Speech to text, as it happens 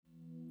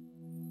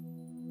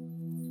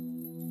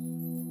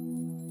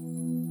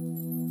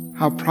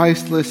How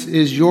priceless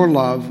is your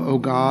love, O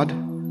God!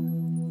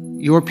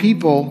 Your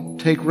people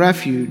take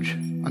refuge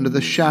under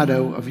the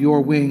shadow of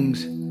your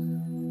wings.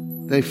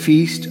 They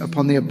feast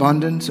upon the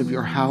abundance of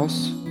your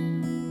house.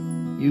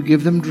 You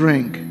give them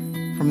drink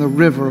from the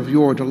river of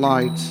your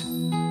delights.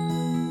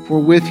 For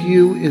with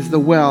you is the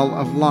well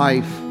of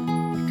life,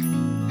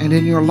 and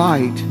in your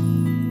light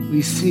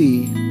we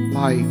see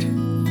light.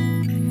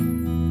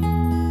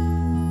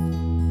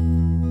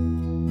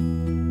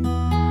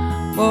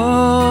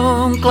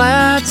 Oh,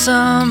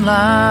 gladsome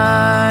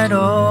light,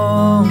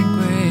 oh,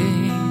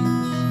 grace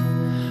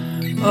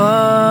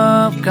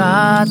of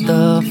God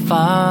the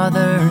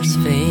Father's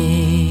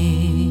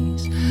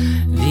face,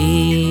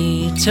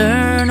 the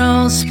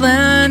eternal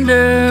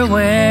splendor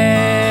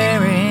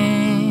wearing,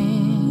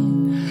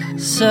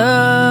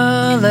 celestial,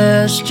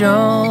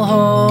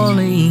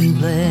 holy,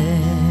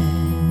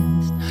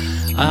 blessed,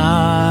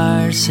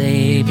 our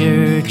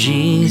Savior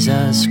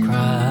Jesus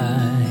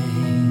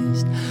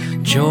Christ,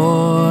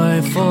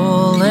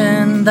 joyful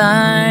in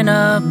thine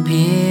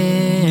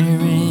appearing.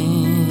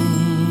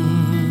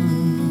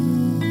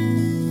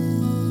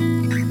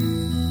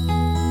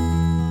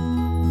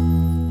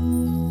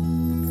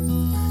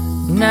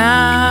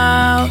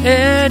 Now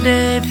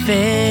it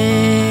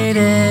fadeth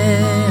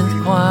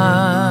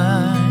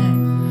quite,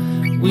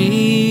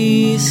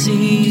 we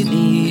see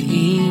the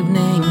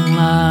evening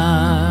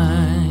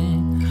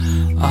light,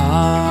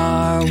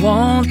 our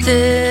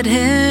wonted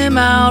hymn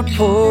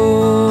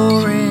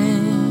outpouring,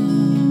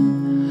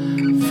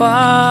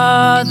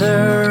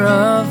 Father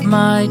of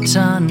might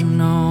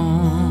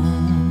unknown,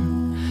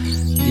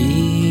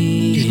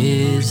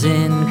 His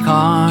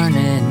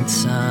incarnate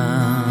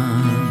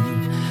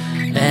Son,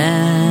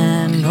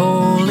 and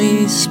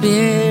Holy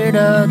Spirit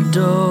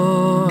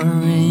adoring.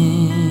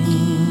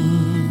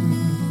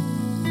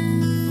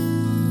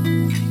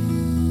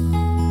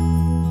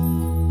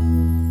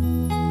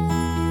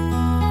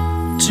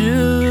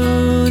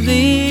 To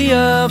the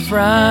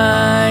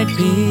upright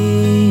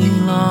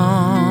belongs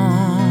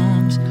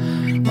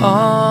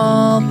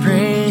all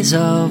praise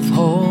of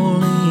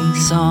holy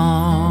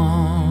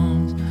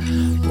songs.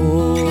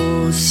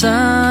 O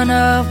Son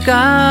of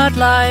God,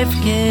 life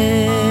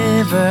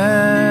giver,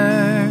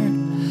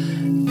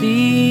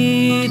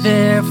 be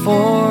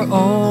therefore,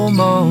 O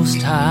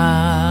Most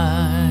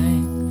High,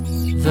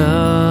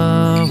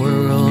 the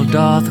world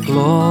doth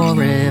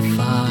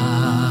glorify,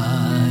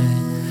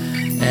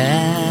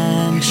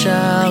 and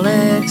shall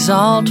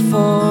exalt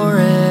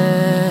forever.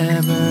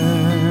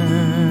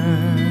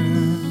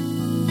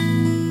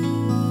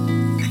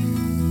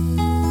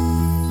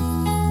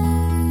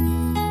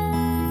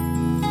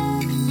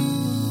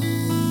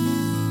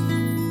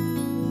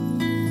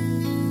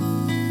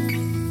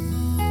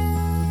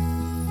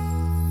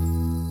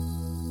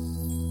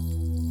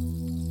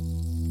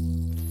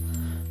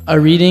 A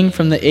reading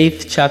from the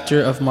 8th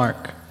chapter of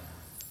Mark.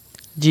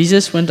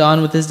 Jesus went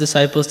on with his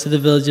disciples to the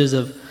villages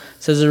of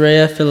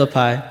Caesarea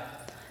Philippi,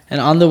 and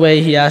on the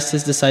way he asked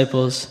his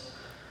disciples,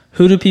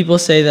 "Who do people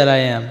say that I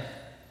am?"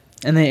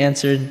 And they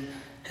answered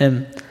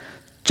him,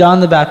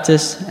 "John the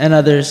Baptist, and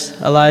others,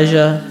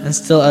 Elijah, and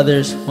still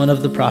others, one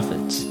of the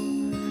prophets."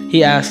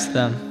 He asked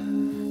them,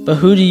 "But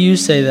who do you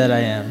say that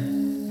I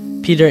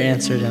am?" Peter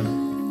answered him,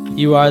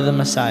 "You are the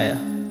Messiah."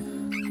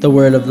 The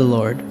word of the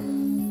Lord.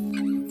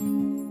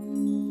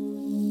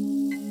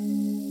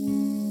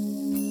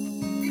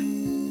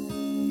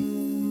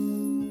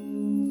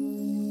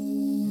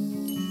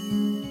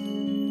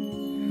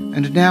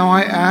 And now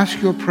I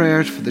ask your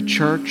prayers for the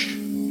church,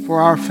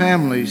 for our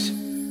families,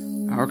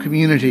 our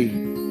community,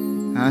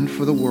 and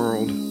for the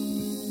world.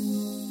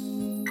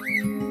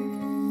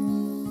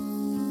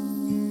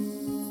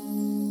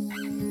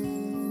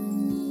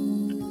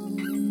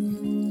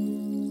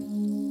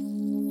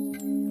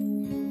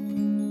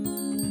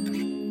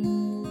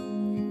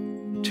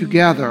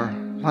 Together,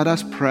 let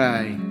us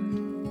pray.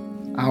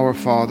 Our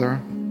Father,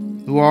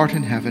 who art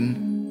in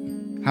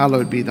heaven,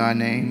 hallowed be thy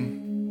name.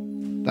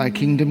 Thy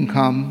kingdom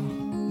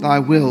come, thy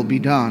will be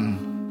done,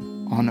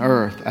 on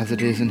earth as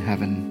it is in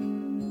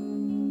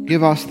heaven.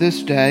 Give us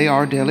this day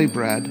our daily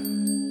bread,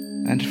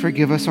 and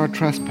forgive us our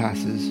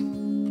trespasses,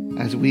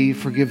 as we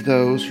forgive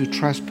those who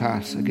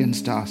trespass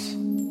against us.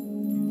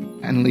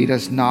 And lead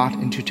us not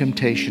into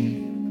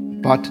temptation,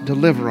 but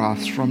deliver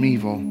us from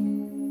evil.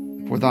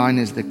 For thine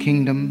is the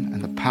kingdom,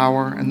 and the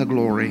power, and the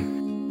glory,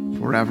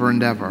 forever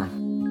and ever.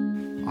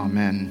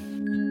 Amen.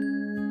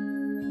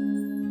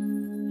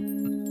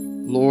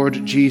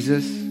 Lord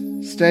Jesus,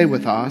 stay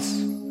with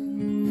us,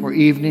 for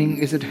evening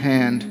is at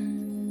hand,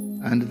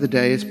 and the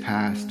day is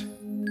past.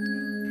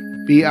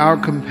 Be our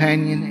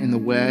companion in the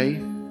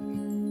way,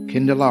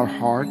 kindle our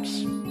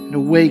hearts, and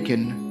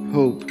awaken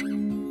hope,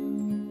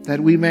 that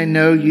we may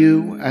know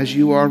you as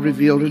you are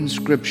revealed in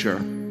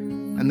Scripture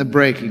and the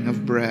breaking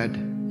of bread.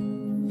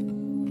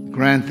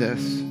 Grant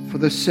this for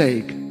the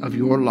sake of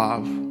your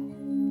love.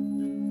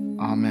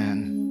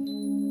 Amen.